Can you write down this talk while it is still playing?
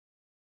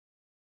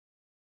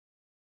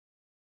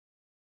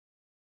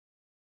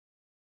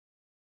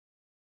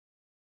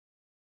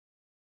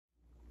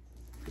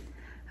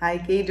Hi,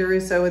 Gaye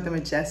DeRusso with the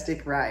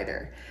Majestic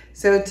Rider.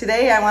 So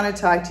today I want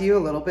to talk to you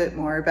a little bit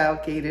more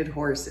about gaited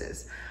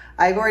horses.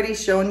 I've already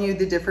shown you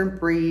the different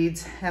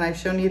breeds and I've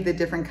shown you the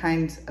different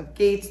kinds of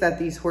gaits that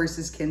these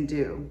horses can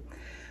do.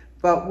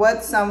 But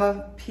what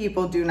some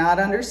people do not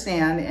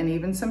understand, and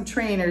even some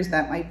trainers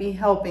that might be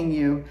helping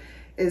you,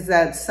 is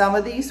that some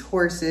of these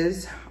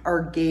horses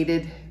are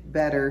gaited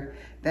better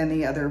than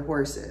the other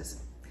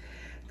horses.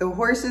 The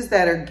horses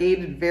that are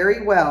gaited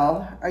very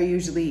well are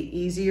usually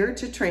easier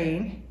to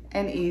train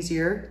and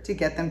easier to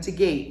get them to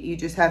gait. You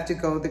just have to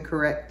go the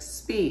correct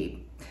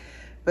speed.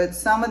 But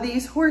some of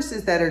these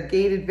horses that are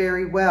gaited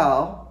very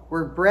well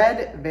were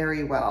bred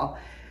very well.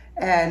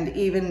 And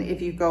even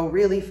if you go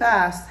really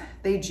fast,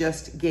 they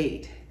just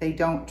gait. They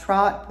don't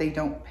trot, they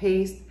don't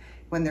pace.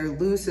 When they're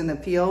loose in the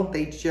field,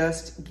 they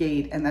just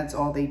gait, and that's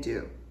all they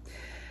do.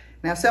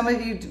 Now, some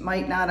of you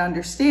might not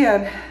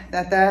understand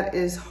that that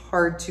is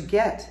hard to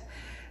get.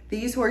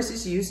 These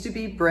horses used to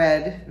be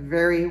bred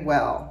very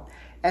well,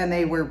 and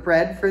they were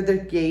bred for their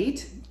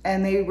gait,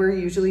 and they were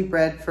usually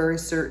bred for a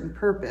certain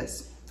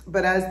purpose.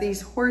 But as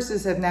these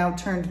horses have now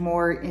turned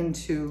more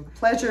into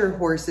pleasure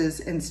horses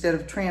instead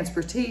of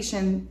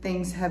transportation,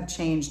 things have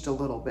changed a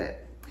little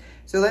bit.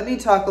 So let me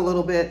talk a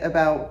little bit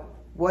about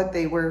what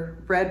they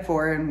were bred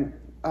for and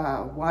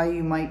why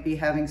you might be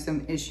having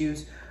some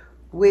issues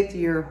with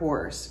your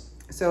horse.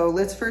 So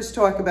let's first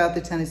talk about the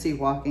Tennessee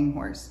walking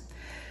horse.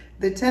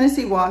 The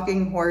Tennessee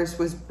walking horse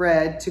was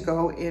bred to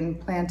go in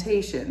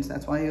plantations.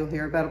 That's why you'll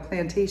hear about a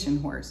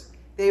plantation horse.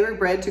 They were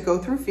bred to go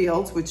through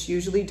fields, which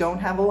usually don't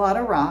have a lot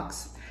of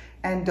rocks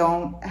and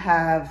don't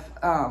have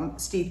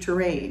steep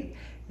terrain.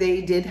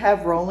 They did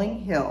have rolling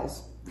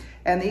hills,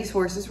 and these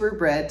horses were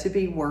bred to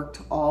be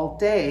worked all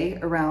day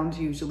around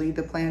usually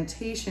the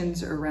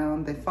plantations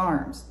around the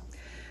farms.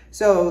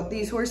 So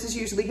these horses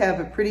usually have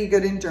a pretty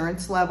good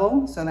endurance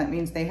level, so that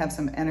means they have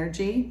some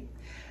energy.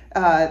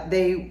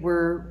 They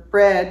were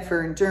bred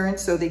for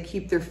endurance, so they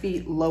keep their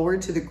feet lower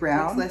to the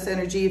ground. It's less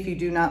energy if you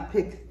do not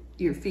pick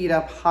your feet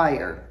up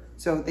higher.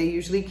 So they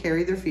usually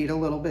carry their feet a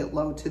little bit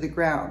low to the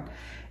ground.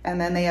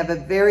 And then they have a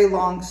very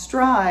long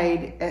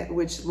stride,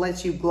 which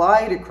lets you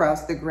glide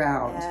across the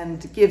ground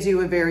and gives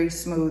you a very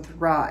smooth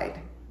ride.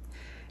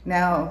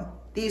 Now,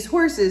 these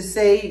horses,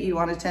 say you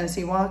want a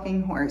Tennessee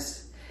walking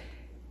horse.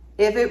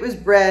 If it was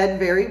bred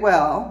very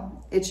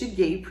well, it should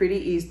gait pretty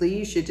easily.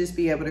 You should just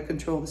be able to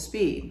control the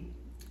speed.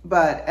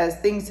 But as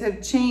things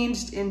have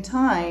changed in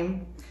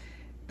time,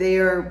 they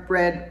are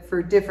bred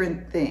for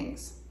different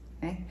things.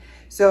 Okay?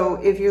 So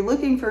if you're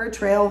looking for a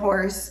trail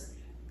horse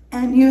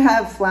and you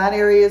have flat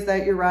areas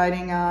that you're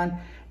riding on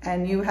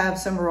and you have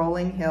some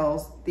rolling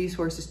hills, these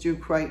horses do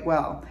quite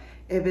well.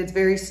 If it's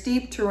very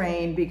steep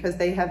terrain, because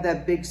they have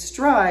that big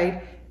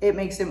stride, it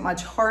makes it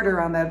much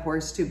harder on that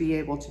horse to be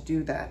able to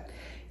do that.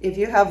 If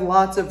you have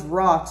lots of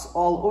rocks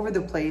all over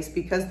the place,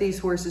 because these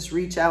horses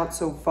reach out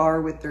so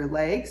far with their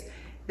legs,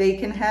 they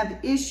can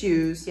have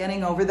issues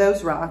getting over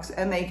those rocks,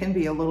 and they can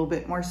be a little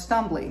bit more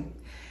stumbly.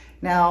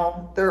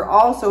 Now, they're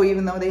also,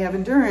 even though they have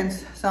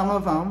endurance, some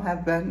of them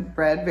have been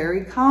bred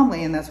very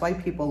calmly, and that's why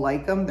people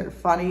like them. They're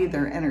funny,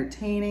 they're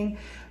entertaining,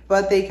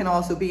 but they can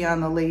also be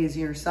on the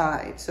lazier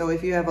side. So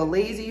if you have a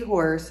lazy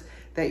horse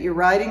that you're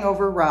riding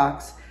over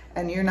rocks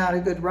and you're not a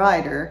good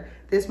rider,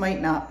 this might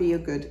not be a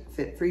good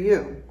fit for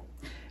you.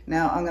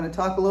 Now, I'm going to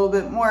talk a little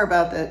bit more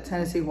about the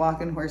Tennessee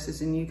walking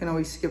horses, and you can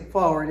always skip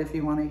forward if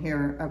you want to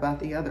hear about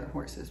the other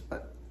horses.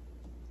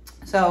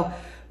 So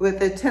with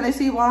the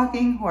Tennessee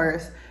walking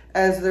horse,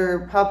 as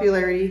their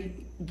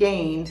popularity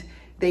gained,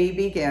 they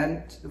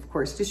began, of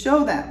course, to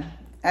show them.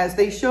 As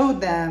they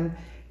showed them,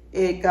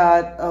 it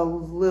got a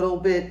little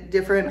bit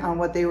different on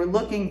what they were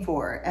looking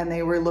for, and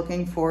they were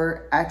looking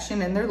for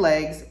action in their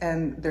legs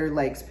and their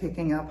legs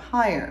picking up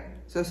higher.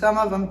 So some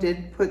of them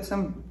did put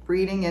some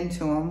breeding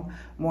into them,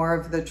 more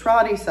of the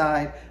trotty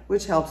side,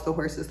 which helps the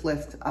horses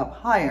lift up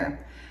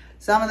higher.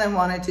 Some of them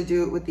wanted to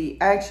do it with the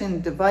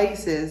action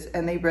devices,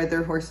 and they bred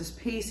their horses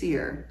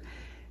pacier.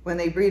 When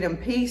they breed them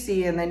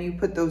pacey, and then you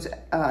put those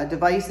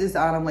devices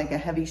on them like a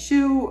heavy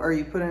shoe, or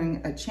you put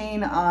a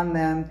chain on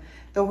them,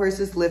 the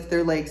horses lift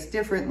their legs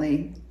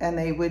differently, and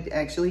they would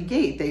actually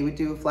gait. They would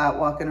do a flat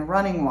walk and a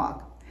running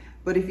walk.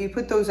 But if you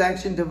put those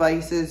action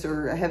devices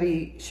or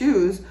heavy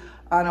shoes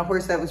on a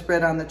horse that was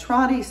bred on the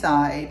trotty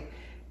side,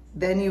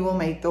 then you will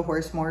make the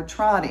horse more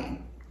trotty.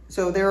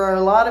 So there are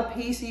a lot of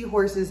pacey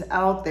horses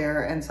out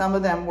there, and some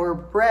of them were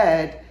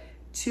bred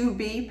to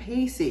be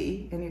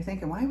pacey. And you're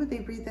thinking, why would they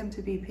breed them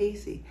to be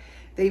pacey?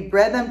 They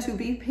bred them to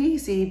be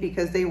pacey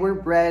because they were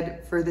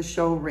bred for the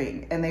show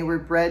ring, and they were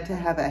bred to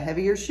have a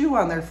heavier shoe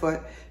on their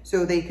foot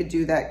so they could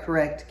do that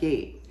correct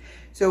gait.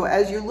 So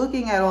as you're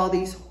looking at all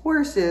these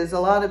horses, a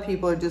lot of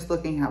people are just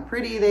looking how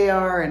pretty they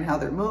are and how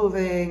they're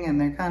moving,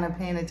 and they're kind of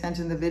paying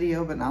attention to the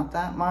video, but not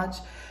that much.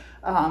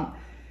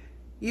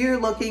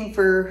 You're looking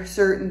for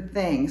certain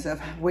things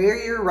of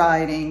where you're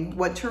riding,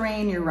 what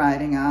terrain you're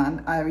riding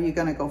on. Are you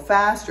going to go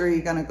fast, or are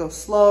you going to go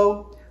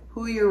slow?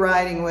 Who you're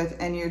riding with,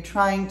 and you're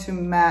trying to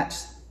match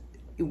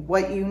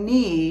what you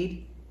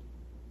need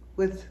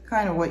with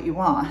kind of what you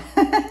want.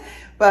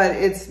 but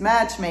it's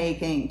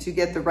matchmaking to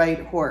get the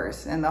right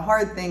horse. And the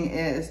hard thing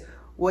is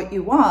what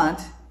you want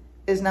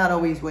is not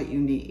always what you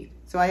need.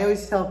 So I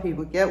always tell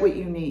people, get what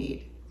you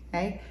need,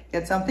 okay?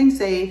 Get something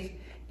safe,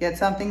 get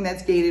something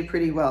that's gaited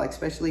pretty well,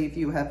 especially if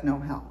you have no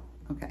help.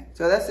 Okay,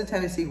 so that's the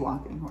Tennessee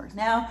walking horse.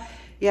 Now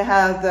you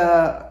have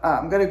the,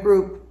 I'm gonna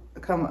group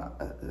a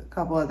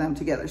couple of them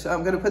together. So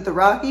I'm gonna put the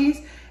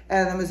Rockies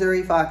and the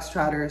Missouri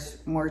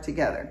Foxtrotters more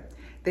together.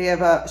 They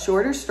have a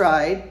shorter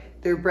stride.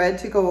 They're bred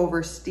to go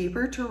over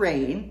steeper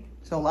terrain,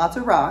 so lots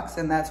of rocks,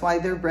 and that's why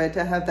they're bred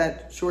to have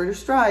that shorter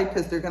stride,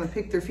 because they're gonna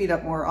pick their feet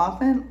up more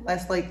often,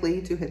 less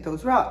likely to hit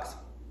those rocks.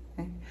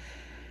 Okay?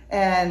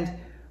 And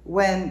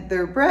when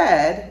they're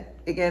bred,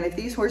 again, if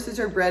these horses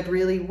are bred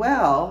really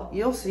well,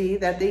 you'll see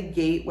that they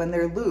gait when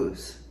they're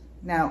loose.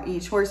 Now,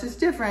 each horse is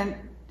different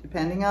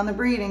depending on the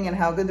breeding and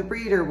how good the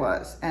breeder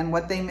was and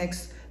what they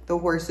mix the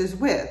horses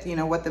with, you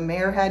know, what the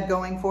mare had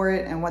going for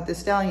it and what the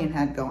stallion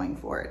had going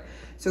for it.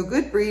 So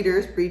good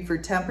breeders breed for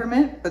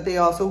temperament, but they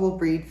also will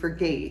breed for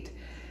gait.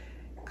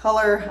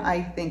 Color,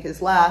 I think, is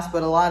last,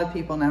 but a lot of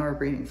people now are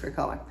breeding for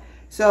color.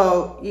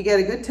 So you get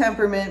a good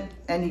temperament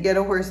and you get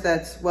a horse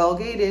that's well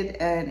gaited,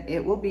 and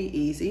it will be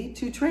easy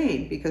to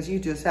train because you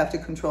just have to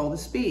control the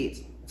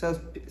speeds.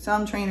 So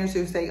some trainers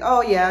who say,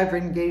 oh yeah, I've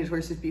ridden gaited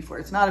horses before,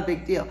 it's not a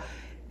big deal.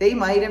 They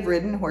might have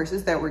ridden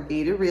horses that were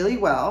gaited really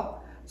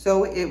well,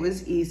 so it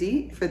was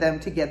easy for them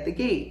to get the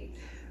gait.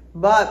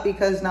 But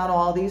because not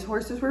all these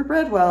horses were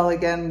bred well,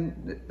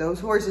 again, those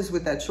horses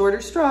with that shorter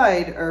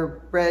stride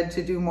are bred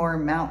to do more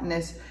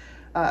mountainous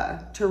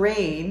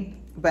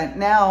terrain. But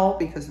now,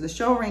 because of the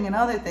show ring and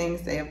other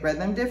things, they have bred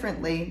them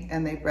differently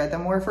and they bred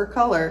them more for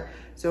color.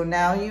 So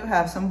now you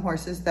have some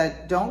horses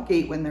that don't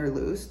gait when they're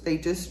loose. They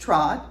just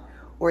trot,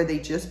 or they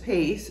just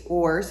pace,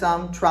 or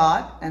some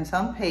trot and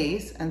some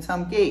pace and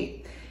some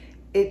gait.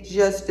 It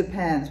just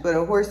depends. But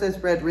a horse that's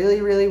bred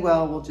really, really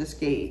well will just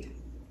gait.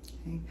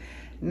 Okay.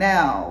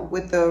 Now,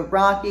 with the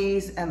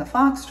Rockies and the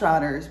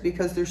Foxtrotters,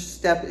 because their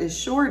step is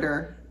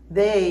shorter,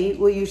 they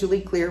will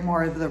usually clear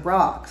more of the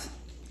rocks.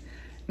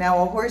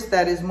 Now, a horse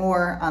that is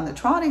more on the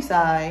trotty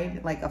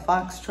side, like a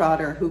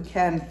Foxtrotter who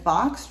can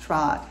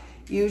foxtrot,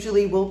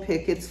 usually will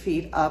pick its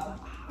feet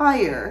up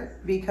higher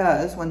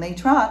because when they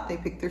trot, they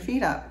pick their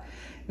feet up.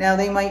 Now,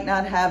 they might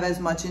not have as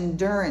much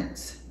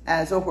endurance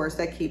as a horse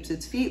that keeps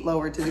its feet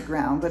lower to the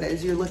ground, but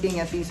as you're looking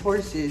at these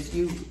horses,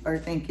 you are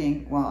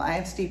thinking, well, I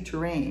have steep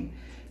terrain.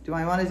 Do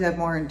I want it to have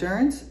more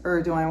endurance,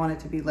 or do I want it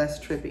to be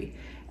less trippy?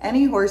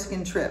 Any horse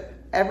can trip.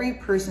 Every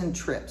person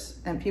trips,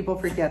 and people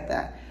forget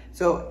that.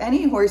 So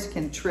any horse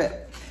can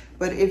trip,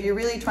 but if you're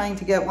really trying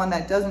to get one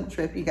that doesn't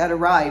trip, you got to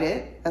ride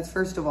it. That's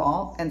first of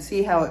all, and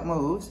see how it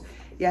moves.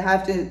 You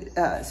have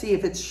to see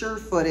if it's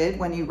sure-footed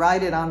when you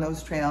ride it on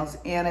those trails,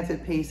 and if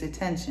it pays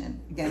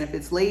attention. Again, if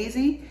it's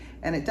lazy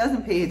and it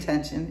doesn't pay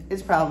attention,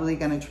 it's probably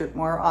going to trip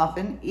more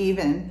often,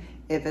 even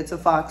if it's a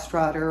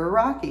Foxtrot or a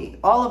Rocky.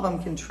 All of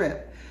them can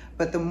trip,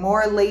 but the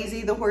more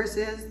lazy the horse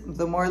is,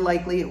 the more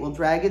likely it will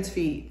drag its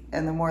feet,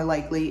 and the more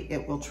likely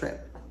it will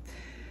trip.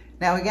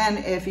 Now again,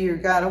 if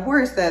you've got a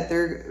horse that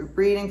they're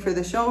breeding for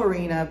the show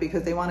arena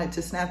because they want it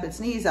to snap its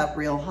knees up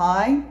real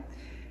high,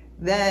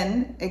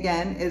 then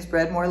again, is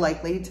bred more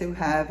likely to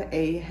have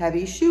a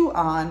heavy shoe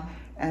on,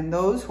 and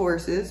those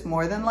horses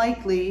more than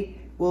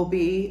likely will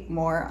be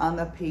more on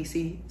the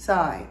pacey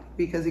side.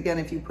 Because again,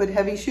 if you put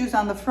heavy shoes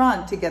on the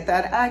front to get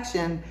that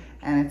action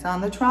and it's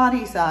on the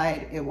trotty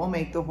side, it will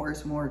make the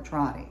horse more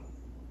trotty.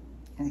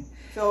 Okay.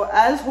 So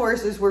as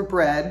horses were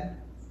bred,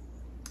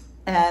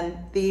 and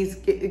these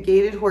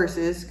gaited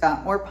horses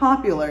got more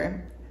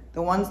popular,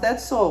 the ones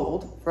that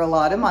sold for a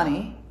lot of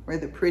money were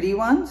the pretty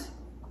ones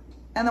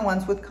and the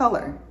ones with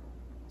color.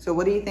 So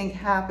what do you think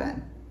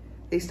happened?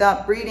 They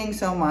stopped breeding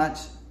so much.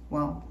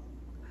 Well,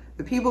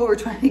 the people who were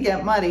trying to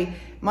get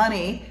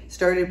money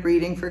started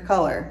breeding for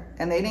color,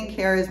 and they didn't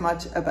care as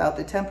much about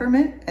the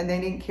temperament, and they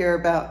didn't care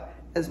about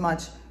as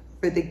much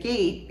for the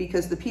gait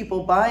because the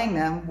people buying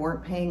them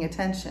weren't paying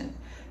attention.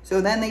 So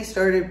then they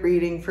started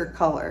breeding for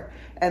color,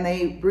 and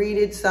they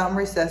breeded some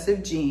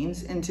recessive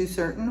genes into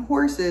certain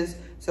horses.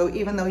 So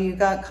even though you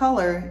got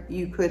color,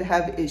 you could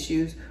have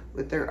issues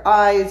with their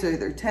eyes or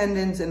their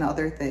tendons and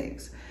other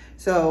things.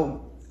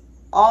 So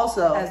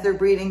also, as they're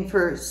breeding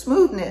for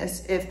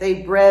smoothness, if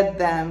they bred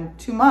them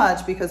too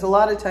much, because a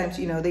lot of times,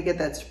 you know, they get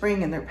that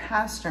spring in their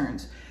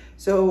pasterns.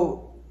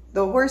 So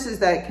the horses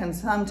that can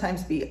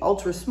sometimes be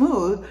ultra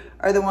smooth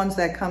are the ones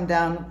that come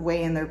down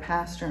way in their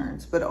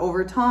pasterns. But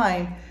over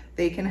time,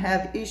 they can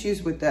have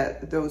issues with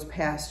those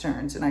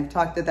pasterns. And I've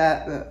talked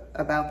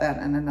about that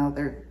in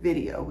another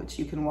video, which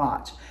you can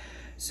watch.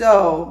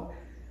 So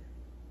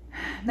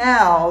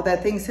now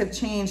that things have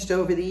changed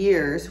over the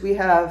years, we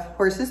have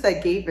horses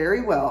that gait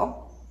very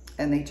well,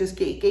 and they just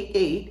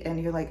gait,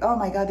 and you're like, oh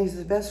my God, these are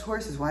the best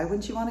horses. Why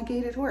wouldn't you want a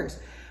gaited horse?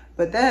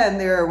 But then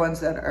there are ones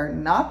that are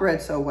not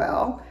bred so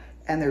well,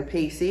 and they're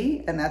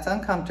pacey, and that's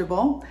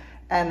uncomfortable.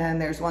 And then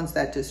there's ones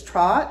that just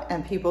trot,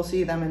 and people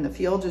see them in the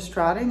field just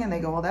trotting, and they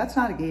go, well, that's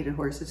not a gaited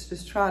horse, it's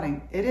just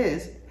trotting. It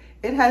is.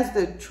 It has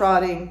the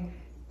trotting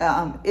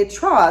it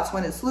trots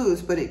when it's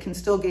loose, but it can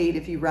still gait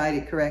if you ride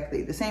it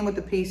correctly. The same with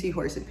the pacey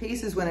horse. It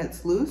paces when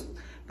it's loose,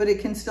 but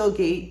it can still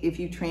gait if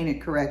you train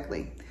it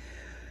correctly.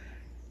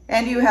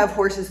 And you have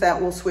horses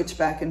that will switch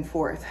back and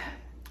forth.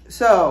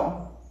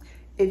 So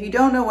if you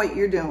don't know what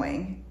you're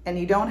doing and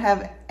you don't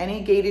have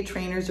any gaited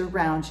trainers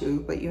around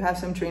you, but you have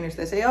some trainers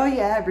that say, oh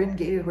yeah, I've ridden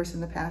gaited horse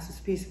in the past, it's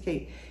a piece of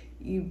cake.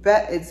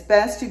 It's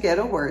best to get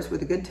a horse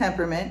with a good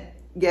temperament,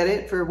 get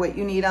it for what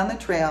you need on the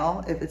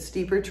trail, if it's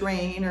steeper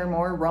terrain or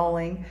more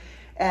rolling,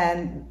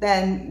 and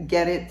then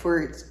get it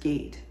for its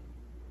gait.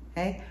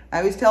 Okay? I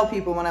always tell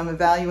people when I'm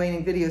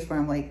evaluating videos for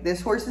them, like,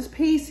 this horse is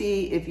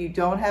pacey. If you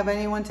don't have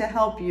anyone to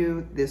help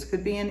you, this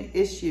could be an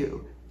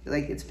issue.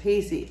 Like, it's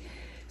pacey.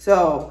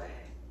 So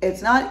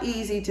it's not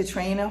easy to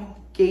train a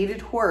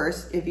gaited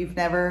horse if you've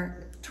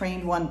never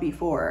trained one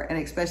before, and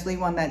especially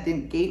one that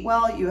didn't gait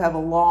well. You have a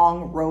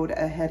long road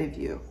ahead of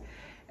you.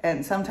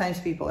 And sometimes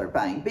people are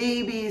buying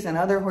babies and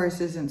other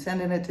horses and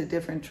sending it to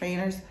different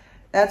trainers.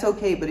 That's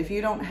okay, but if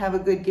you don't have a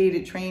good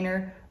gaited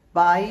trainer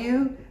by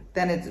you,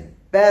 then it's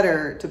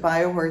better to buy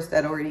a horse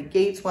that already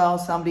gaits well,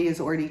 somebody has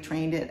already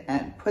trained it,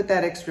 and put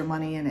that extra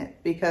money in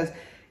it, because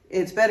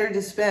it's better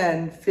to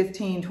spend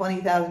 $15,000,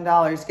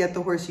 $20,000, get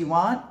the horse you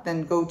want,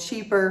 than go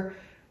cheaper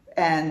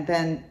and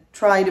then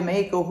try to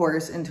make a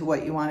horse into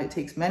what you want. It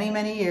takes many,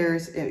 many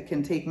years. It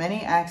can take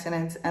many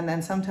accidents, and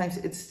then sometimes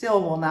it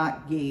still will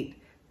not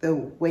gait the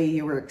way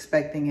you were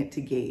expecting it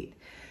to gait.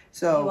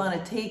 So you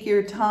want to take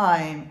your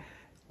time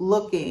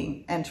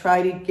looking and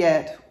try to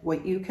get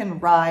what you can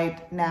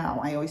ride now.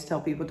 I always tell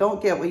people,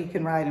 don't get what you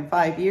can ride in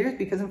 5 years,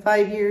 because in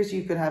 5 years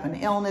you could have an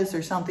illness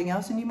or something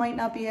else and you might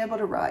not be able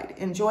to ride.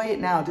 Enjoy it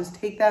now. Just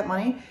take that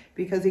money,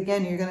 because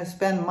again, you're going to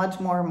spend much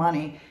more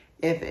money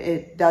if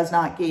it does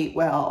not gait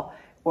well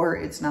or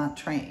it's not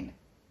trained.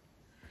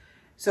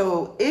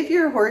 So if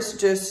your horse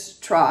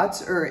just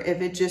trots or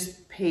if it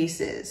just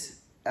paces,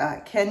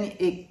 can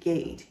it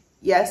gait?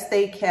 Yes,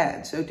 they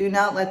can. So do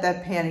not let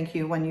that panic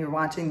you when you're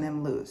watching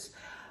them loose.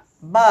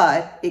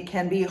 But it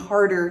can be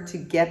harder to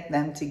get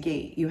them to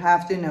gait. You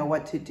have to know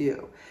what to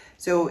do.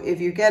 So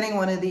if you're getting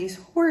one of these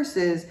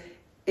horses,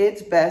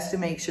 it's best to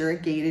make sure a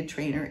gaited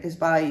trainer is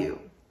by you.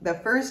 The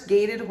first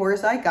gaited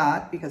horse I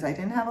got, because I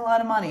didn't have a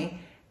lot of money,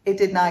 it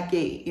did not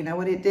gait. You know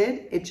what it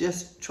did? It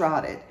just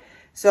trotted.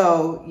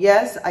 So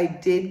yes, I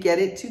did get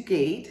it to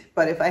gait,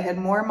 but if I had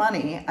more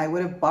money, I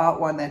would have bought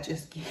one that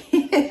just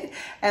gaited,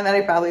 and then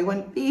I probably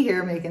wouldn't be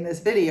here making this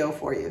video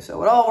for you.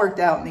 So it all worked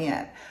out in the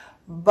end.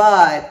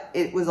 But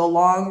it was a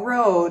long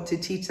road to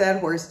teach that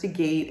horse to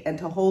gait and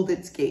to hold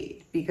its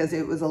gait, because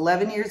it was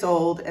 11 years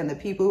old and the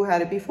people who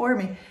had it before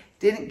me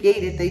didn't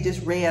gait it. They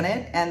just ran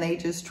it and they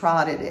just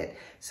trotted it.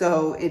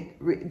 So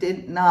it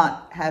did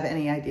not have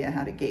any idea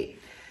how to gait.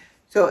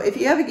 So if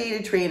you have a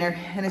gaited trainer,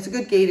 and it's a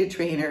good gaited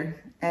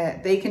trainer,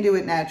 they can do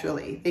it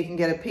naturally. They can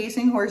get a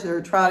pacing horse or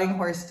a trotting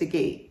horse to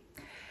gait.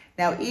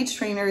 Now, each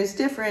trainer is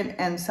different,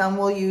 and some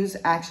will use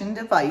action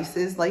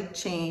devices like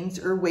chains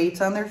or weights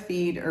on their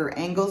feet or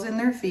angles in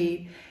their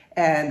feet,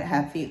 and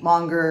have feet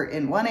longer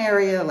in one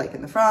area, like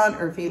in the front,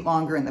 or feet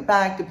longer in the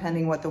back,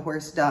 depending what the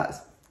horse does.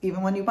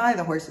 Even when you buy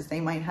the horses, they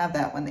might have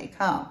that when they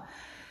come.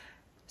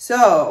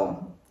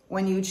 So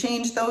when you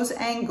change those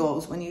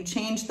angles, when you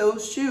change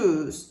those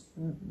shoes,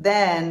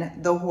 then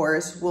the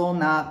horse will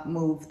not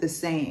move the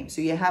same.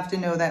 So you have to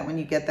know that when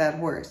you get that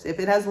horse. If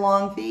it has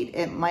long feet,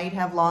 it might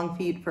have long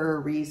feet for a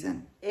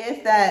reason.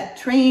 If that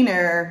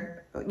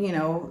trainer, you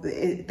know,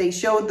 they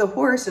showed the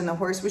horse and the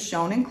horse was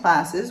shown in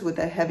classes with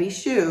a heavy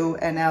shoe,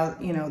 and now,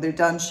 you know, they're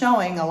done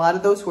showing, a lot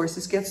of those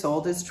horses get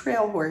sold as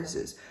trail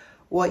horses.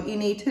 What you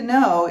need to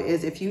know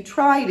is if you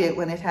tried it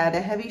when it had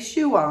a heavy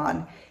shoe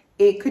on,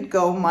 it could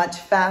go much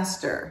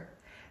faster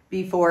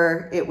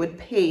before it would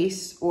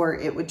pace or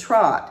it would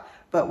trot.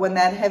 But when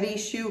that heavy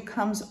shoe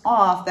comes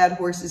off, that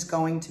horse is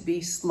going to be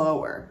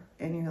slower.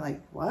 And you're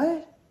like,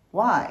 what?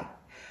 Why?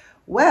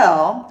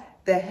 Well,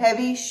 the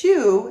heavy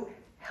shoe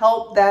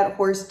helped that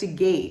horse to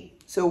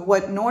gait. So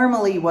what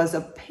normally was a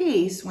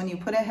pace, when you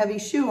put a heavy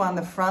shoe on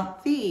the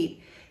front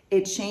feet,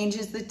 it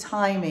changes the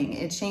timing.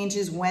 It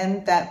changes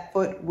when that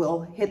foot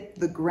will hit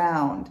the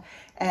ground.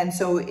 And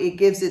so it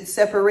gives it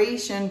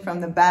separation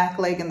from the back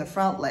leg and the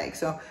front leg.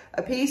 So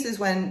a pace is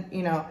when,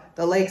 you know,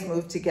 the legs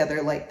move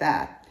together like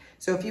that.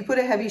 So if you put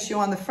a heavy shoe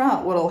on the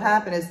front, what will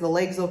happen is the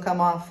legs will come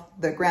off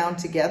the ground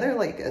together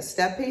like a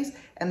step pace,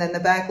 and then the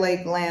back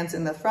leg lands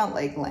and the front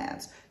leg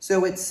lands.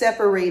 So it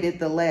separated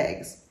the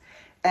legs.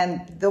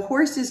 And the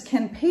horses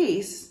can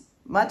pace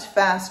much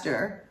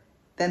faster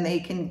than they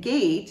can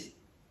gait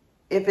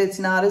if it's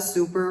not a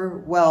super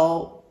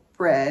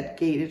well-bred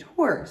gaited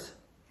horse,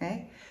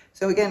 okay?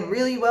 So again,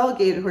 really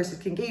well-gaited horses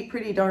can gait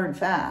pretty darn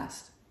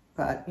fast,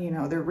 but you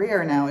know, they're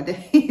rare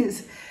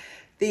nowadays.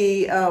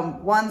 The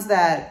ones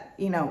that,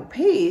 you know,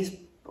 pace,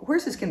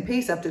 horses can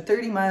pace up to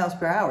 30 miles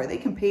per hour. They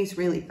can pace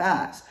really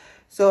fast.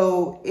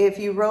 So if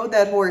you rode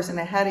that horse and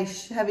it had a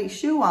heavy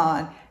shoe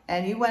on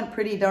and you went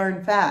pretty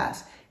darn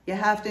fast, you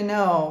have to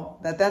know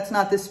that that's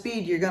not the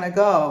speed you're going to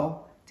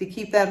go to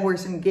keep that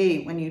horse in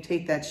gait when you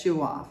take that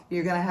shoe off.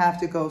 You're gonna have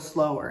to go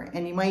slower,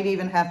 and you might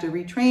even have to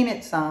retrain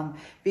it some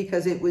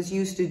because it was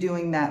used to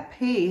doing that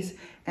pace,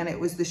 and it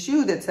was the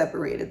shoe that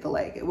separated the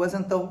leg. It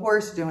wasn't the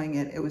horse doing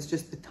it, it was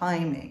just the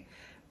timing,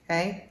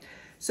 okay?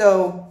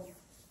 So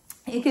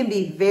it can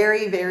be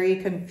very, very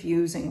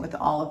confusing with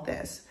all of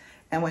this.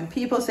 And when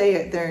people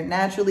say they're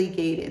naturally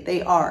gaited,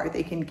 they are.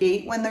 They can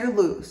gait when they're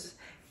loose.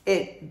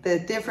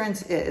 The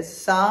difference is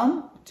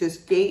some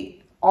just gait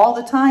all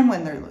the time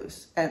when they're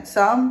loose, and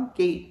some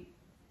gait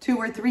 2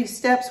 or 3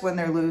 steps when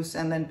they're loose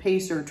and then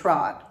pace or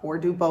trot, or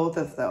do both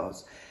of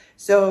those.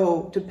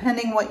 So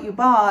depending what you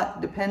bought,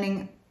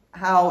 depending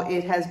how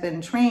it has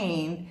been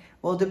trained,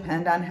 will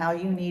depend on how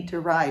you need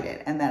to ride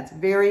it. And that's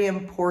very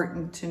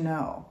important to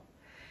know.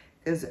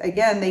 Because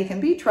again, they can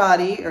be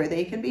trotty or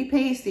they can be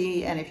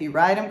pacey, and if you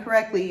ride them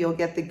correctly, you'll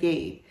get the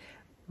gait.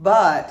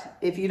 But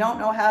if you don't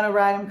know how to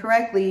ride them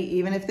correctly,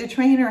 even if the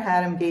trainer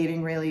had them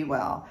gaiting really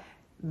well,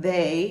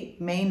 they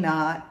may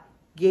not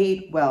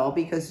gait well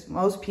because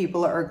most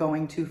people are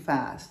going too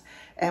fast.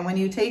 And when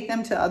you take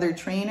them to other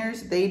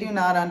trainers, they do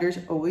not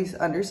always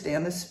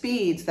understand the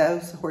speeds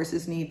those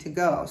horses need to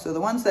go. So the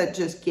ones that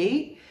just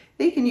gait,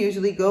 they can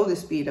usually go the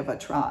speed of a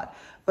trot.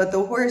 But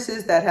the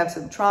horses that have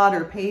some trot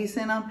or pace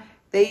in them,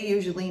 they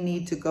usually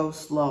need to go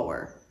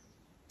slower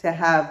to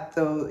have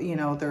the, you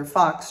know, their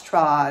fox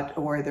trot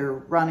or their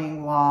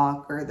running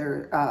walk or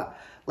their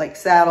like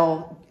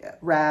saddle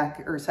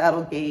rack or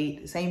saddle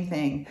gait, same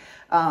thing.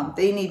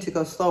 They need to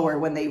go slower.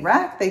 When they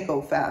rack, they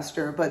go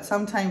faster, but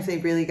sometimes they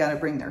really got to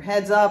bring their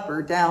heads up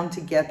or down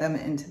to get them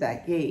into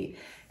that gait.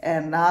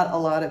 And not a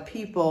lot of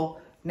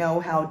people know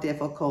how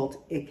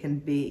difficult it can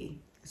be.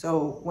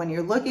 So when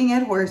you're looking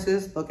at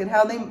horses, look at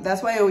how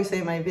that's why I always say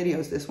in my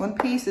videos, this one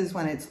paces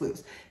when it's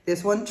loose.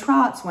 This one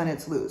trots when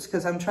it's loose,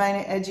 because I'm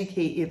trying to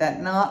educate you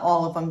that not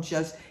all of them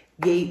just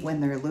gait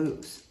when they're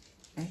loose.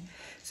 Okay?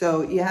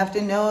 So you have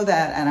to know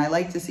that, and I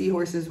like to see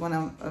horses when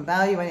I'm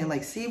evaluating,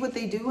 like see what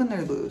they do when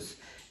they're loose,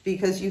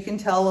 because you can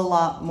tell a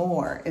lot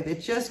more. If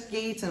it just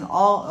gaits and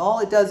all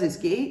it does is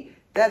gait,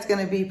 that's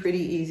gonna be pretty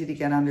easy to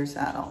get under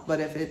saddle. But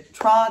if it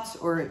trots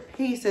or it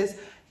paces,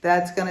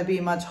 that's gonna be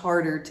much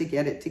harder to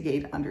get it to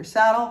gait under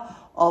saddle,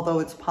 although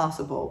it's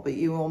possible, but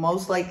you will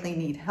most likely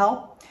need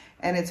help.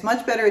 And it's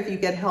much better if you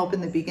get help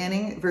in the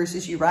beginning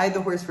versus you ride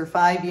the horse for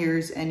 5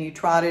 years and you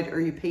trot it or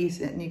you pace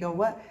it and you go,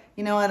 what?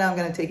 You know what, I'm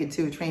gonna take it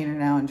to a trainer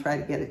now and try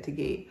to get it to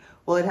gait.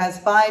 Well, it has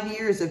 5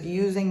 years of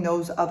using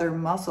those other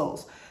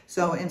muscles.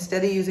 So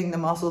instead of using the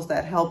muscles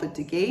that help it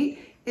to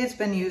gait, it's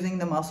been using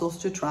the muscles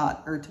to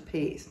trot or to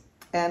pace.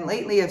 And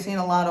lately I've seen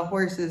a lot of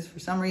horses, for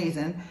some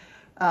reason,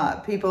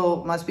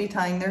 people must be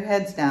tying their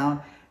heads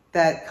down,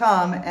 that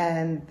come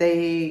and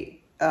they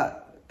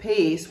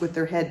pace with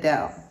their head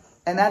down.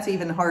 And that's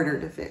even harder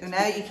to fix. So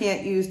now you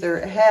can't use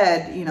their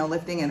head, you know,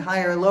 lifting it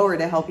higher or lower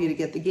to help you to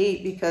get the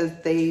gait, because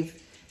they've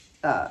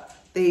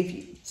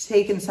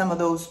taken some of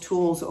those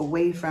tools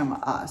away from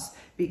us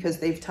because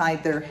they've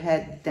tied their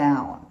head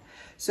down.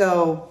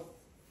 So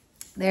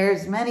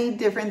there's many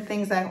different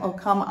things that will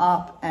come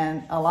up,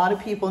 and a lot of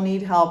people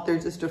need help. They're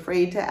just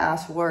afraid to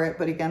ask for it.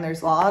 But again,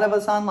 there's a lot of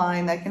us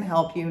online that can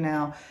help you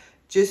now.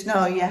 Just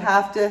know you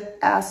have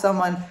to ask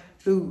someone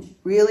who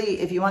really,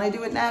 if you want to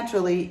do it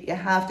naturally, you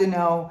have to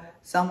know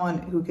someone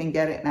who can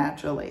get it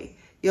naturally.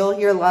 You'll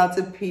hear lots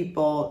of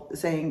people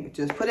saying,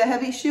 just put a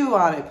heavy shoe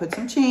on it, put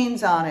some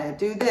chains on it,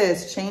 do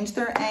this, change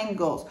their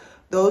angles.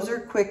 Those are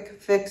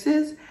quick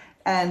fixes.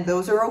 And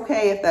those are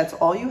okay if that's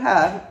all you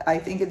have. I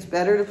think it's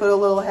better to put a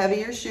little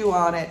heavier shoe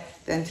on it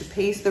than to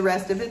pace the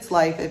rest of its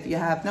life if you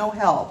have no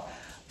help.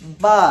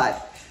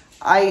 But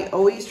I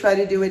always try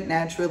to do it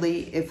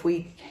naturally if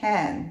we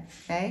can,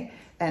 okay?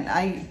 And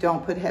I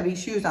don't put heavy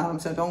shoes on them,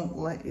 so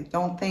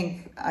don't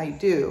think I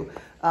do.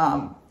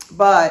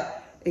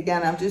 But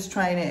again, I'm just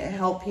trying to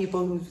help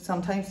people who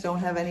sometimes don't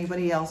have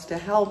anybody else to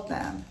help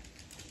them.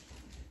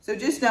 So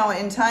just know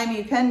in time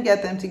you can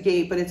get them to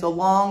gait, but it's a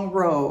long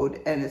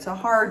road and it's a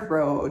hard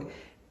road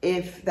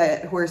if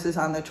that horse is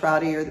on the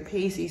trotty or the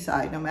pacey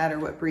side, no matter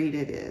what breed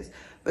it is.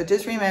 But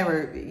just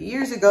remember,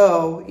 years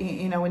ago,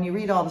 you know, when you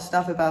read all the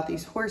stuff about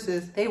these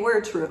horses, they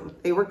were true,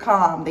 they were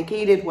calm, they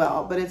gaited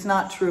well, but it's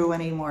not true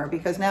anymore,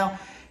 because now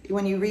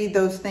when you read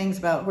those things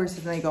about horses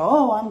and they go,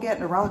 oh, I'm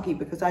getting a Rocky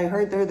because I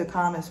heard they're the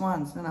calmest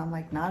ones. And I'm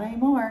like, not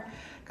anymore.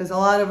 Because a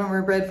lot of them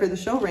are bred for the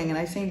show ring, and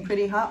I've seen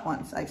pretty hot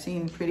ones. I've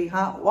seen pretty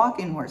hot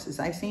walking horses.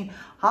 I've seen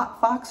hot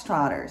fox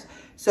trotters.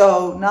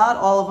 So not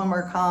all of them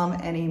are calm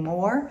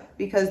anymore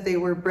because they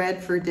were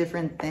bred for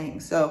different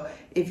things. So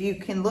if you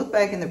can look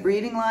back in the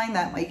breeding line,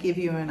 that might give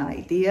you an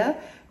idea.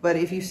 But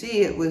if you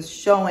see it was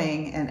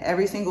showing and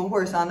every single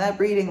horse on that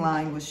breeding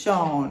line was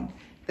shown,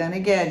 then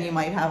again, you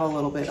might have a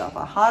little bit of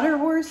a hotter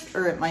horse,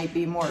 or it might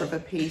be more of a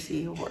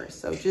pacey horse.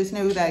 So just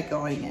know that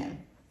going in.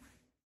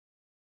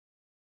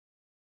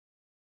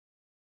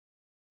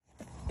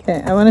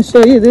 Okay, I want to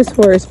show you this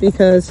horse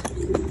because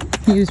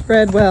he was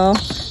bred well,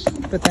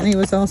 but then he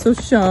was also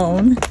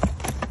shown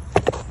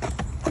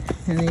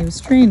and he was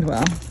trained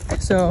well.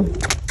 So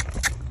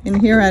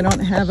in here I don't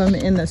have him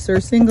in the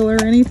surcingle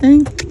or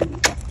anything,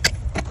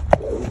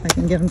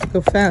 can get him to go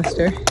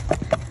faster,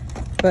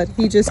 but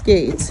he just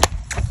gaits.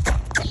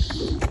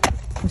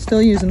 I'm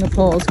still using the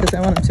poles because I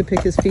want him to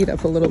pick his feet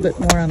up a little bit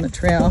more on the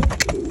trail.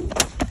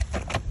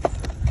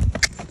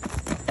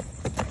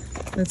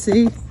 Let's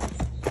see,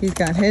 he's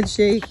got head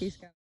shake, he's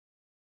got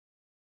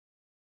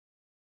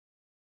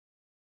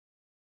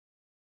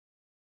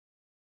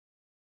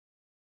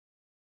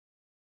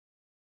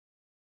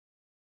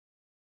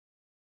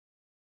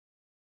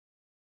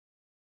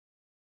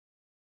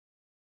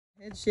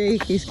head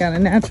shake, he's got a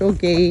natural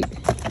gait.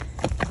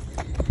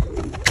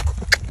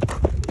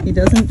 He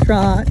doesn't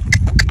trot.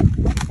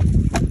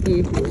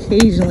 He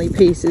occasionally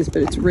paces,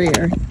 but it's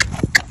rare.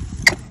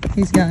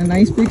 He's got a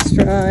nice big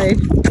stride,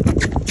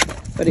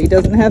 but he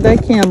doesn't have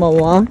that camel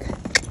walk.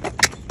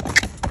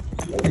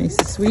 He's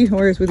a sweet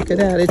horse with good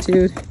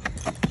attitude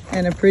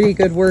and a pretty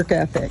good work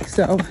ethic.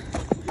 So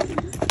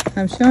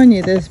I'm showing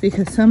you this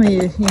because some of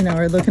you,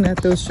 are looking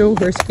at those show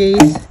horse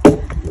gaits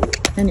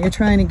and you're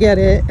trying to get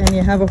it, and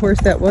you have a horse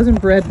that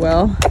wasn't bred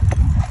well,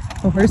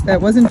 a horse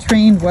that wasn't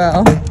trained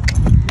well,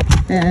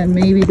 and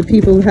maybe the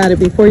people who had it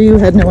before you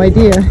had no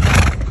idea,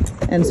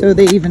 and so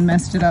they even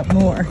messed it up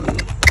more.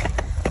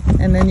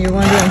 And then you're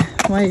wondering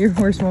why your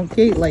horse won't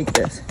gait like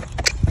this.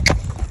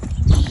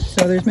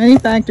 So there's many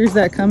factors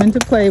that come into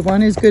play.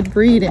 One is good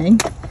breeding.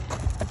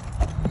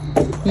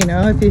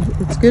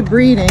 If it's good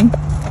breeding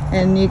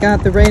and you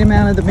got the right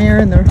amount of the mare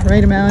and the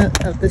right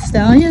amount of the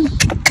stallion,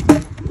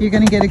 you're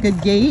going to get a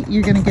good gait,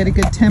 you're going to get a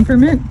good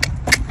temperament,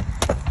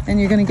 and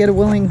you're going to get a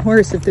willing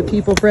horse if the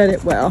people bred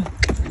it well.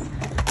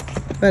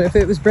 But if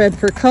it was bred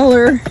for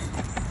color,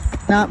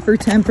 not for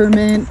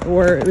temperament,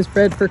 or it was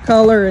bred for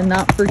color and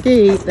not for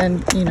gait,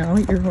 then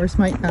your horse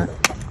might not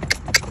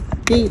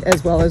gait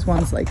as well as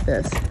ones like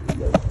this.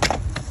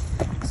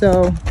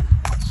 So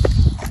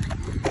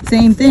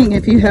same thing,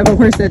 if you have a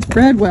horse that's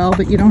bred well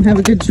but you don't have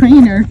a good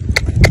trainer,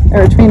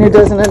 or a trainer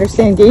doesn't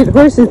understand gaited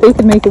horses, they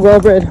can make a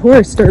well-bred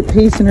horse start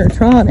pacing or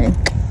trotting.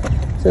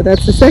 So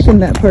that's the second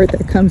part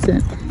that comes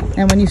in.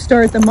 And when you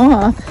start them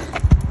off,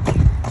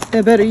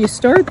 the better you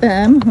start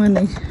them when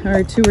they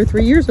are 2 or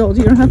 3 years old.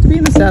 You don't have to be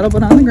in the saddle,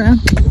 but on the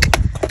ground.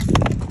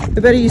 The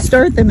better you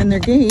start them in their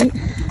gait,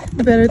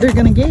 the better they're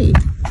going to gait.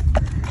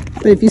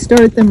 But if you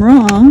start them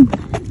wrong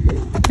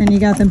and you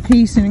got them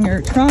pacing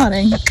or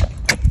trotting,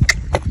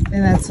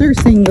 and that's their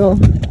single,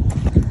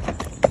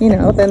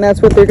 then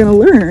that's what they're going to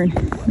learn.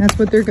 That's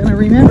what they're going to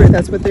remember.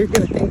 That's what they're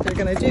going to think they're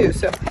going to do.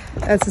 So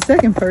that's the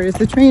second part, is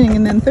the training.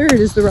 And then third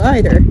is the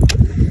rider.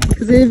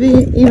 Because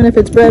even if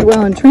it's bred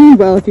well and trained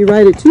well, if you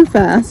ride it too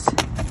fast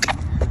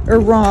or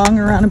wrong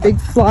or on a big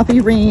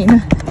floppy rein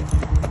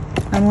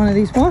on one of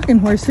these walking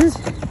horses,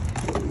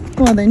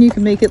 well, then you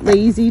can make it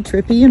lazy,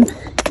 trippy, and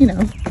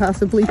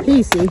possibly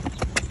pacey.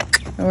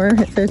 Or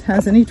if it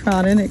has any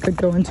trot in it, could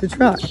go into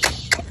trot.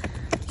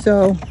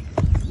 So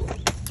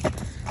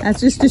that's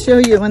just to show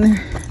you, when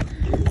they're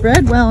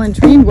bred well and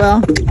trained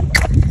well,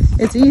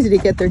 it's easy to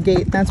get their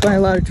gait. That's why a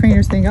lot of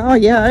trainers think, oh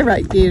yeah, I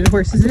ride gaited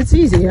horses, it's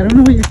easy. I don't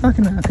know what you're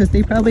talking about, because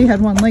they probably had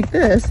one like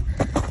this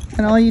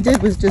and all you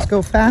did was just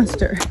go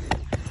faster.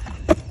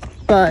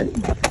 But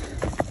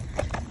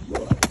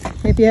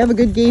if you have a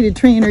good gaited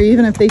trainer,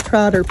 even if they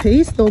trot or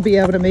pace, they'll be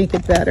able to make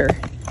it better.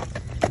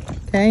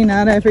 Okay,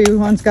 not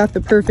everyone's got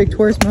the perfect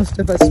horse. Most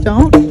of us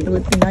don't. It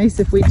would be nice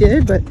if we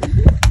did, but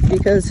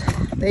because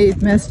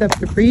they've messed up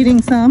the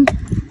breeding some,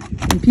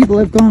 and people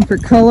have gone for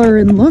color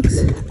and looks,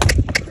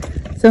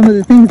 some of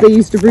the things they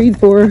used to breed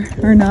for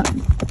are not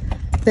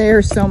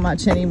there so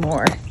much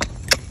anymore.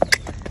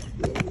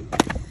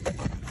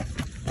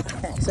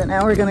 Okay, so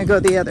now we're gonna go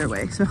the other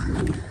way. So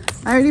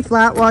I already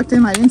flat walked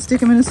him. I didn't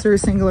stick him in a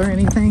surcingle or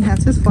anything.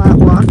 That's his flat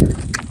walk.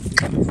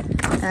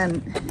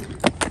 And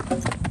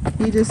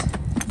he just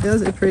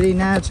does it pretty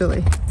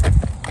naturally.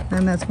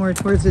 And that's more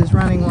towards his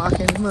running walk.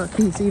 And look,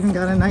 he's even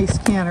got a nice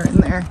canter in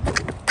there.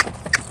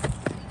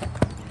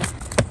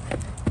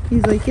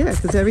 He's like, yeah,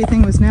 because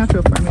everything was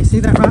natural for me. See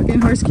that rocking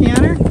horse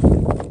canter?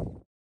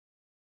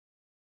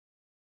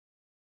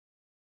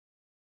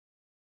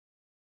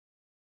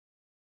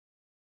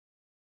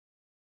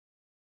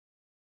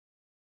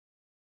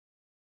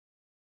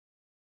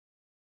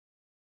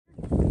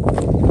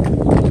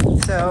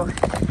 So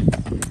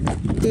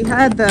he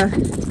had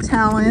the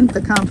talent,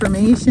 the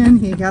conformation,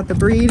 he got the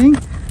breeding,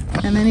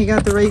 and then he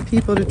got the right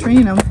people to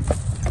train him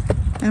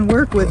and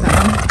work with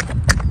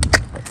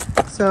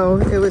him. So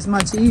it was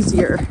much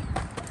easier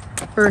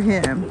for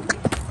him.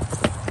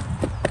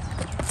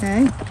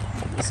 Okay,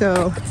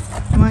 so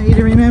I want you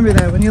to remember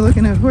that when you're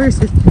looking at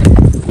horses,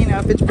 you know,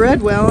 if it's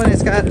bred well and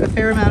it's got a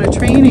fair amount of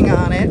training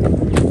on it,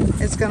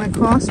 it's going to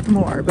cost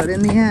more. But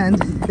in the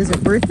end, is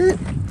it worth it?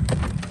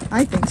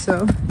 I think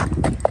so.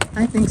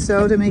 I think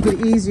so, to make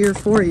it easier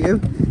for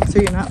you so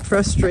you're not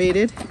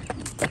frustrated.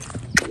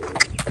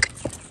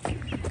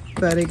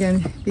 But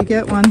again, if you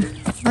get one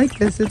like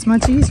this, it's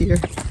much easier.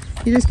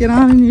 You just get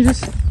on and you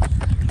just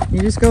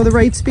go the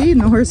right speed,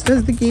 and the horse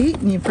does the gait,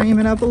 and you frame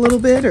it up a little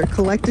bit or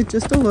collect it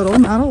just a little,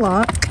 not a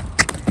lot.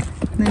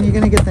 And then you're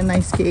going to get the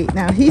nice gait.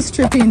 Now he's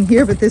tripping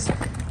here, but this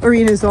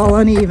arena's all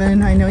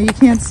uneven. I know you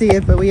can't see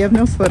it, but we have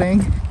no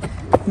footing.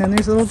 And then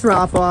there's little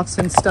drop-offs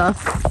and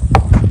stuff.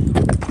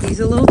 He's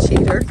a little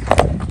cheater.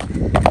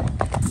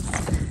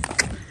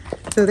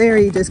 So there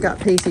he just got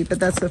pacey, but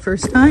that's the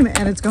first time,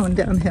 and it's going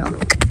downhill.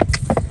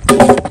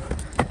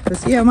 So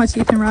see how much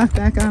he can rock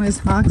back on his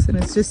hocks, and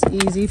it's just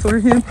easy for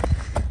him.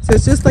 So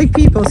it's just like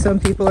people. Some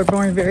people are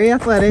born very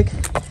athletic,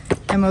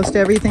 and most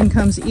everything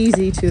comes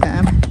easy to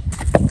them.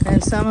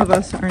 And some of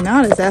us are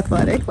not as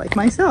athletic, like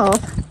myself.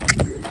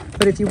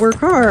 But if you work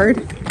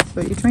hard,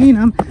 so you train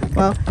them,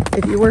 well,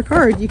 if you work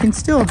hard, you can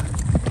still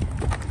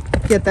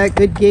get that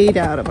good gait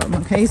out of them,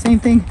 okay? Same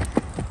thing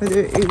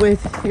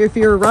with if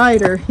you're a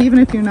rider, even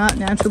if you're not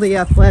naturally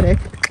athletic.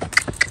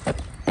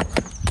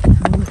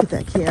 Oh, look at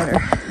that canter.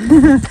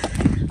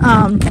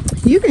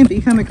 You can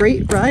become a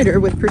great rider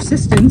with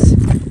persistence,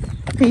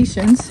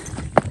 patience,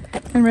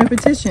 and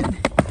repetition.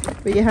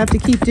 But you have to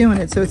keep doing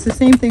it. So it's the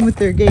same thing with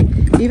their gait.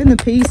 Even the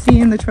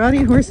pacey and the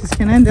trotty horses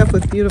can end up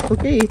with beautiful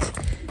gaits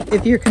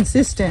if you're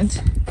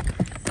consistent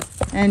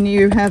and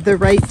you have the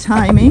right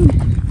timing,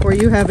 or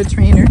you have a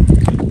trainer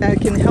that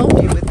can help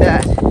you with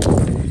that.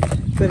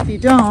 But if you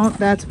don't,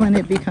 that's when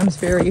it becomes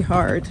very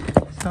hard.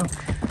 So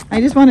I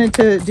just wanted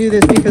to do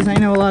this because I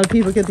know a lot of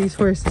people get these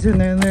horses in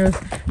there and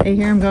they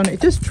hear them going,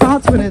 it just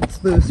trots when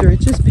it's loose, or it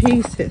just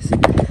paces.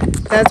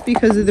 That's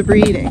because of the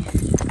breeding.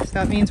 So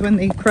that means when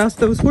they cross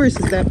those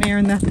horses, that mare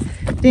and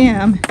that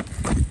dam,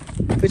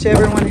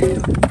 whichever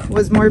one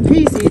was more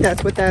pacey,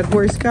 that's what that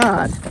horse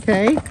got,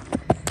 okay?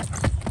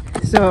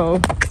 So,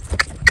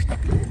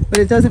 but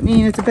it doesn't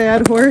mean it's a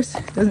bad horse.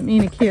 It doesn't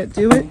mean it can't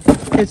do it.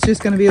 It's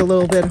just going to be a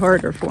little bit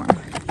harder for him,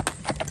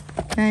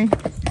 okay?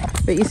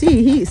 But you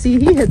see,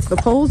 he hits the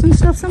poles and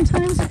stuff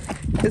sometimes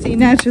because he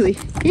naturally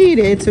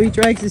gaited, so he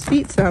drags his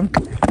feet some.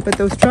 But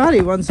those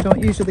trotty ones don't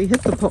usually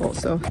hit the pole,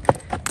 so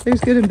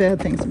there's good and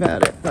bad things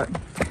about it. But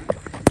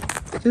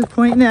just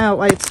pointing out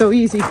why it's so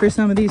easy for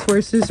some of these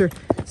horses, or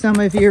some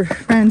of your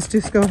friends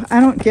just go, I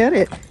don't get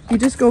it. You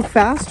just go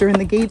faster and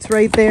the gait's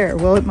right there.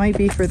 Well, it might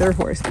be for their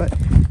horse, but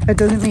that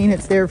doesn't mean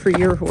it's there for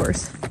your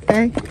horse,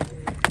 okay?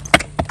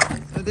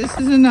 So this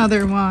is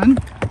another one.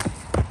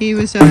 He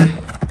was a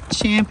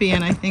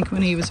champion, I think,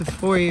 when he was a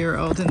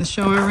 4-year-old in the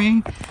show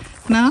ring.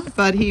 No,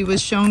 but he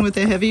was shown with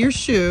a heavier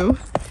shoe,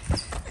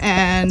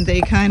 and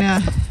they kind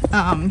of,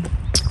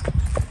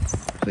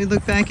 we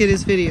look back at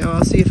his video.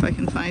 I'll see if I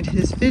can find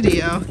his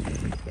video.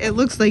 It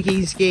looks like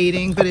he's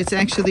gaiting, but it's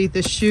actually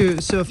the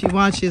shoes. So if you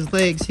watch his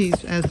legs,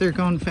 as they're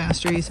going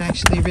faster, he's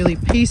actually really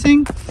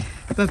pacing.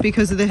 But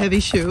because of the heavy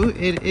shoe,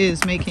 it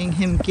is making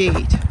him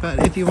gait.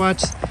 But if you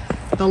watch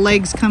the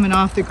legs coming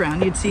off the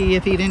ground, you'd see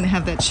if he didn't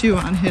have that shoe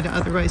on, he'd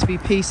otherwise be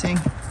pacing.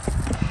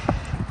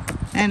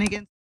 And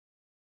again,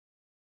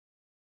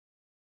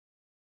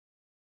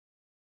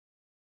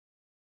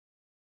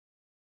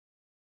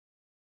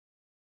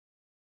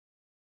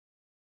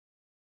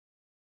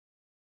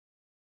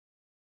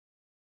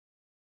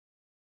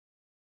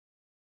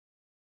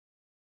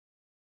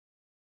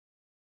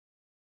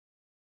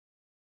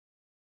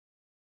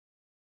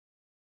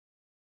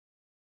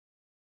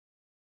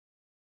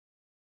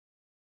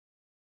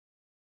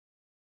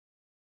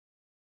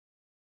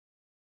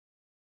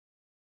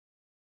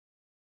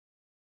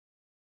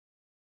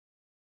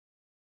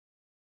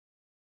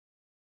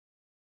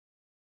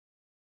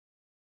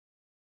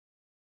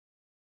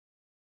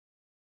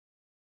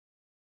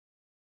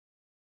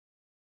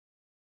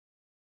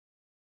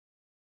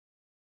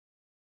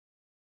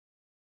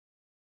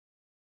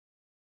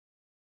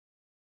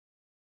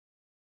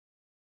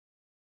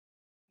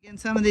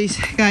 some of these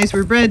guys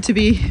were bred to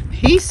be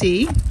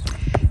pacey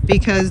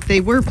because they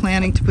were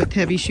planning to put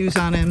heavy shoes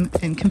on him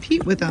and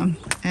compete with them.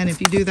 And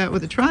if you do that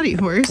with a trotty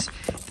horse,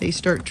 they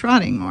start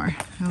trotting more.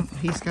 Oh,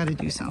 he's got to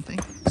do something.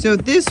 So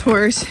this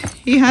horse,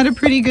 he had a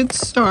pretty good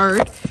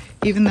start,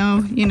 even though,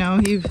 you know,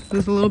 he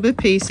was a little bit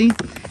pacey.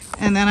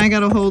 And then I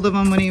got a hold of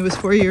him when he was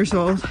 4 years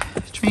old,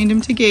 trained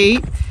him to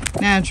gait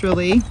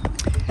naturally.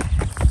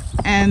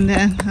 And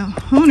then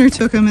the owner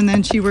took him, and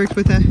then she worked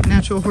with a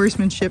natural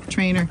horsemanship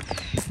trainer.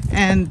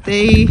 And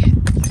they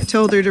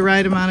told her to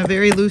ride him on a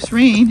very loose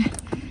rein,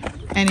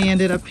 and he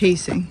ended up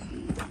pacing.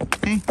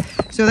 Okay,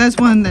 so that's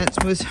one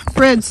that was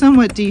bred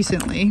somewhat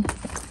decently,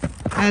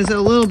 has a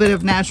little bit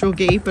of natural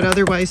gait, but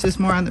otherwise is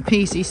more on the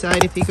pacey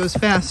side if he goes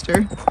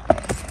faster.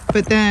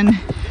 But then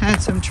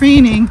had some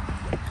training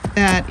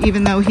that,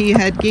 even though he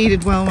had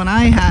gaited well when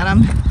I had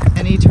him,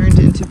 and he turned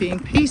into being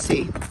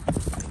pacey.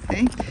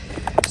 Okay,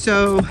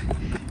 so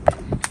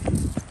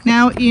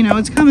now, you know,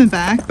 it's coming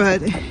back,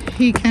 but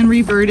he can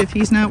revert if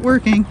he's not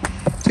working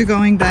to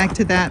going back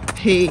to that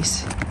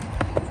pace.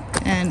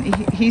 And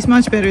he's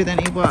much better than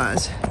he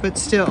was, but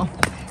still,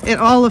 it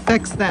all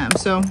affects them.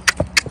 So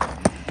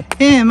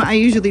him, I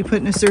usually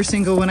put in a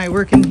surcingle when I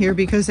work in here,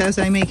 because as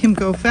I make him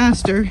go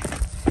faster,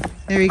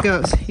 there he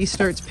goes. He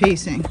starts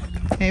pacing.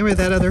 Okay, where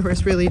that other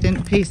horse really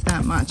didn't pace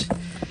that much.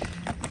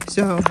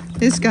 So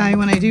this guy,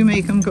 when I do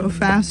make him go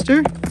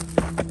faster,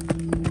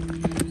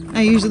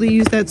 I usually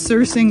use that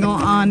surcingle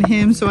on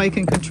him so I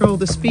can control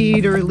the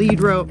speed, or a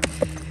lead rope,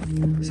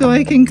 so so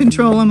I can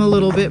control him a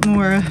little bit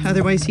more.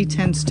 Otherwise he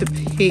tends to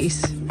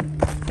pace.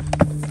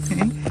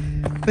 Okay,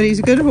 but he's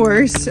a good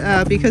horse.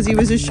 Because he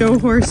was a show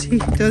horse, he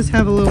does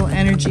have a little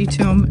energy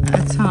to him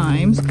at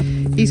times.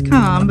 He's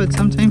calm, but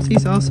sometimes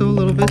he's also a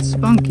little bit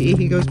spunky.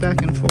 He goes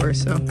back and forth,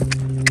 so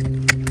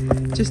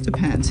it just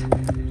depends.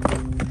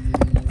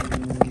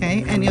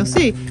 Okay, and you'll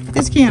see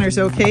his canter's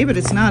okay, but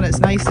it's not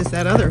as nice as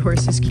that other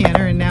horse's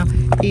canter, and now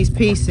he's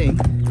pacing.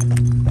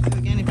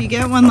 Again, if you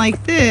get one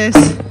like this,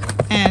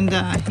 and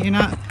you're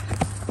not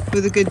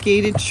with a good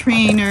gaited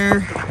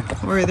trainer,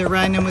 or they're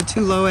riding him with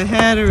too low a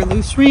head or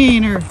loose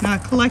rein or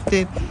not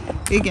collected,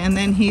 again,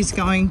 then he's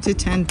going to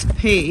tend to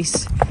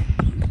pace.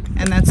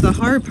 And that's the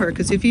hard part,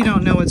 because if you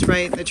don't know what's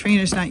right, the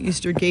trainer's not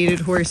used to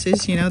gaited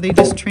horses, you know, they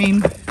just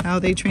train how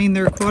they train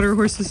their quarter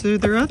horses or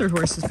their other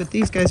horses, but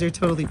these guys are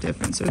totally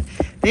different. So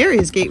there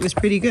his gait was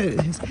pretty good.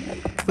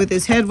 With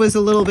his head was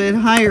a little bit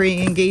higher,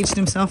 he engaged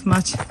himself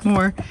much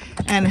more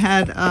and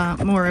had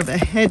more of a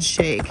head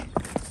shake.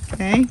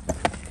 Okay,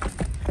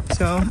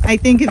 so I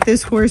think if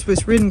this horse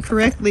was ridden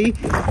correctly,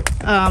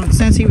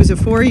 since he was a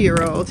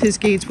 4-year-old, his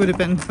gaits would have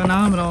been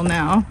phenomenal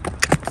now.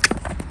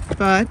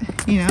 But,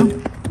 you know,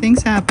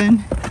 things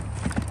happen,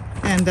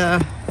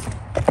 and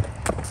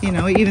you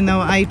know, even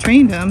though I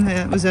trained him,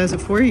 it was as a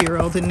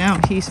 4-year-old, and now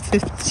he's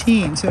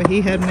 15, so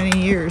he had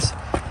many years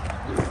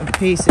of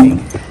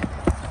pacing.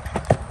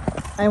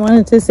 I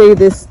wanted to say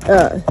this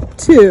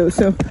too.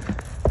 So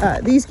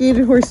these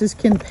gaited horses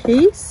can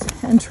pace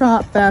and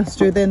trot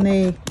faster than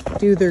they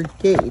do their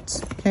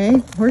gait. Okay,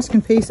 a horse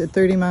can pace at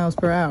 30 miles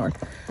per hour.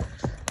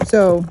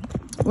 So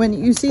when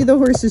you see the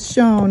horses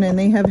shown and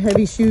they have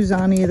heavy shoes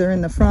on either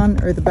in the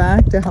front or the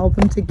back to help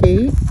them to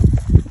gait,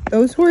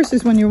 those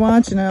horses, when you're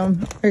watching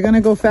them, are going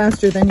to go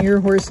faster than your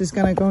horse is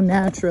going to go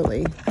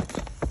naturally.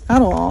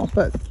 Not all,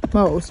 but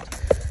most.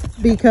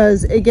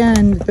 Because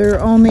again,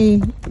 they're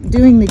only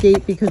doing the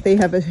gait because they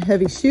have a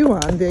heavy shoe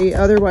on. They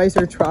otherwise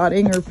are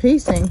trotting or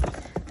pacing,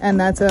 and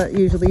that's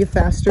usually a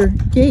faster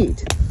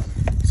gait.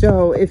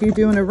 So if you're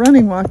doing a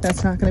running walk,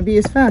 that's not going to be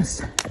as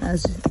fast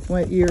as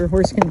what your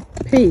horse can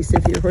pace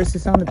if your horse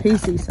is on the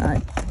pacey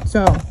side.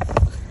 So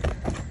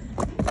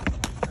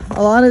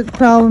a lot of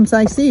problems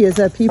I see is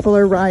that people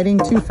are riding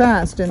too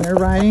fast, and they're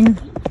riding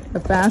a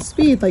fast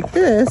speed like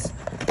this,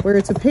 where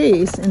it's a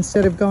pace,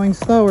 instead of going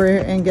slower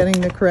and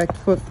getting the correct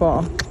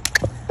footfall.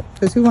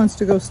 Because who wants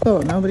to go slow?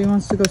 Nobody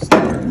wants to go slow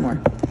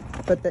anymore.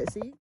 But that,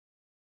 see?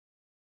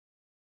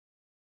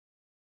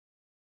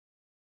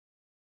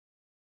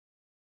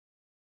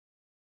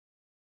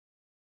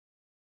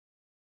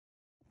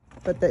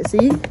 But that,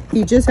 see?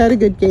 He just had a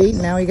good gait,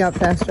 now he got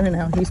faster, and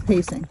now he's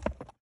pacing.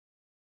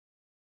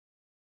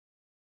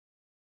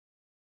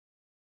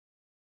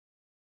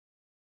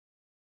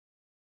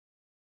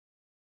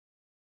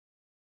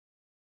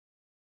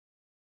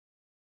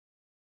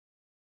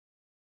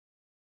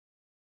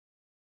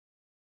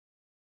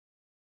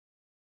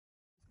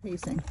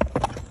 Pacing.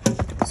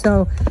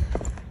 So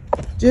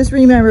just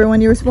remember, when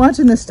you're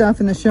watching this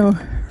stuff in the show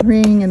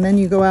ring, and then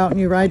you go out and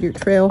you ride your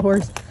trail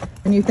horse,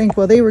 and you think,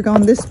 well, they were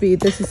going this speed,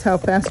 this is how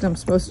fast I'm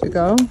supposed to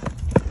go.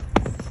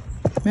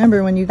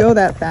 Remember, when you go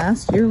that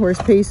fast, your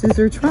horse paces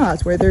or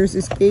trots, where theirs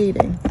is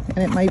gaiting. And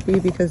it might be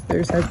because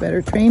theirs has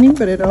better training,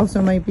 but it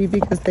also might be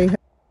because they have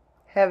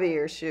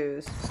heavier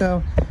shoes.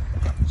 So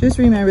just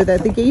remember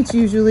that the gaits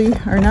usually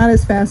are not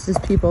as fast as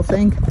people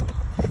think.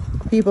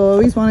 People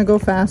always want to go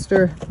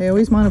faster. They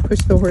always want to push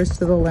the horse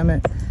to the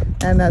limit.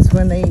 And that's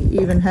when they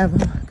even have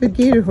a good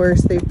gaited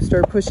horse, they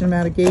start pushing them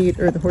out of gait,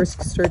 or the horse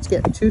starts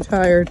getting too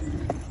tired,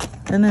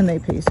 and then they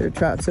pace or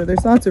trot. So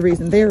there's lots of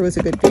reasons. There was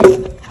a good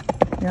gait.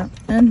 Yeah,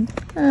 and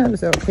it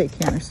was okay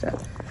canter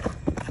step.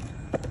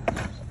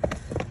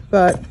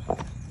 But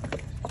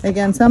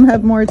again, some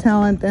have more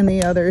talent than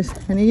the others,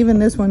 and even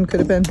this one could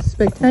have been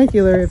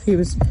spectacular if he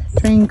was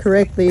trained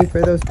correctly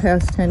for those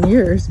past 10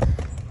 years.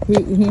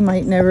 He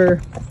might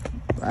never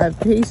have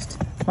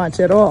paced much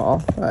at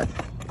all, but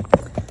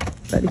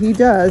he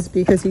does,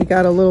 because he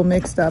got a little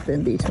mixed up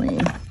in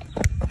between.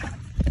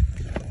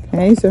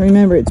 Okay, so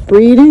remember, it's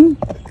breeding,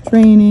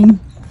 training,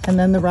 and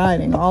then the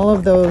riding. All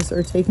of those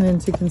are taken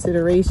into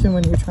consideration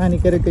when you're trying to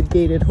get a good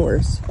gaited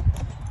horse.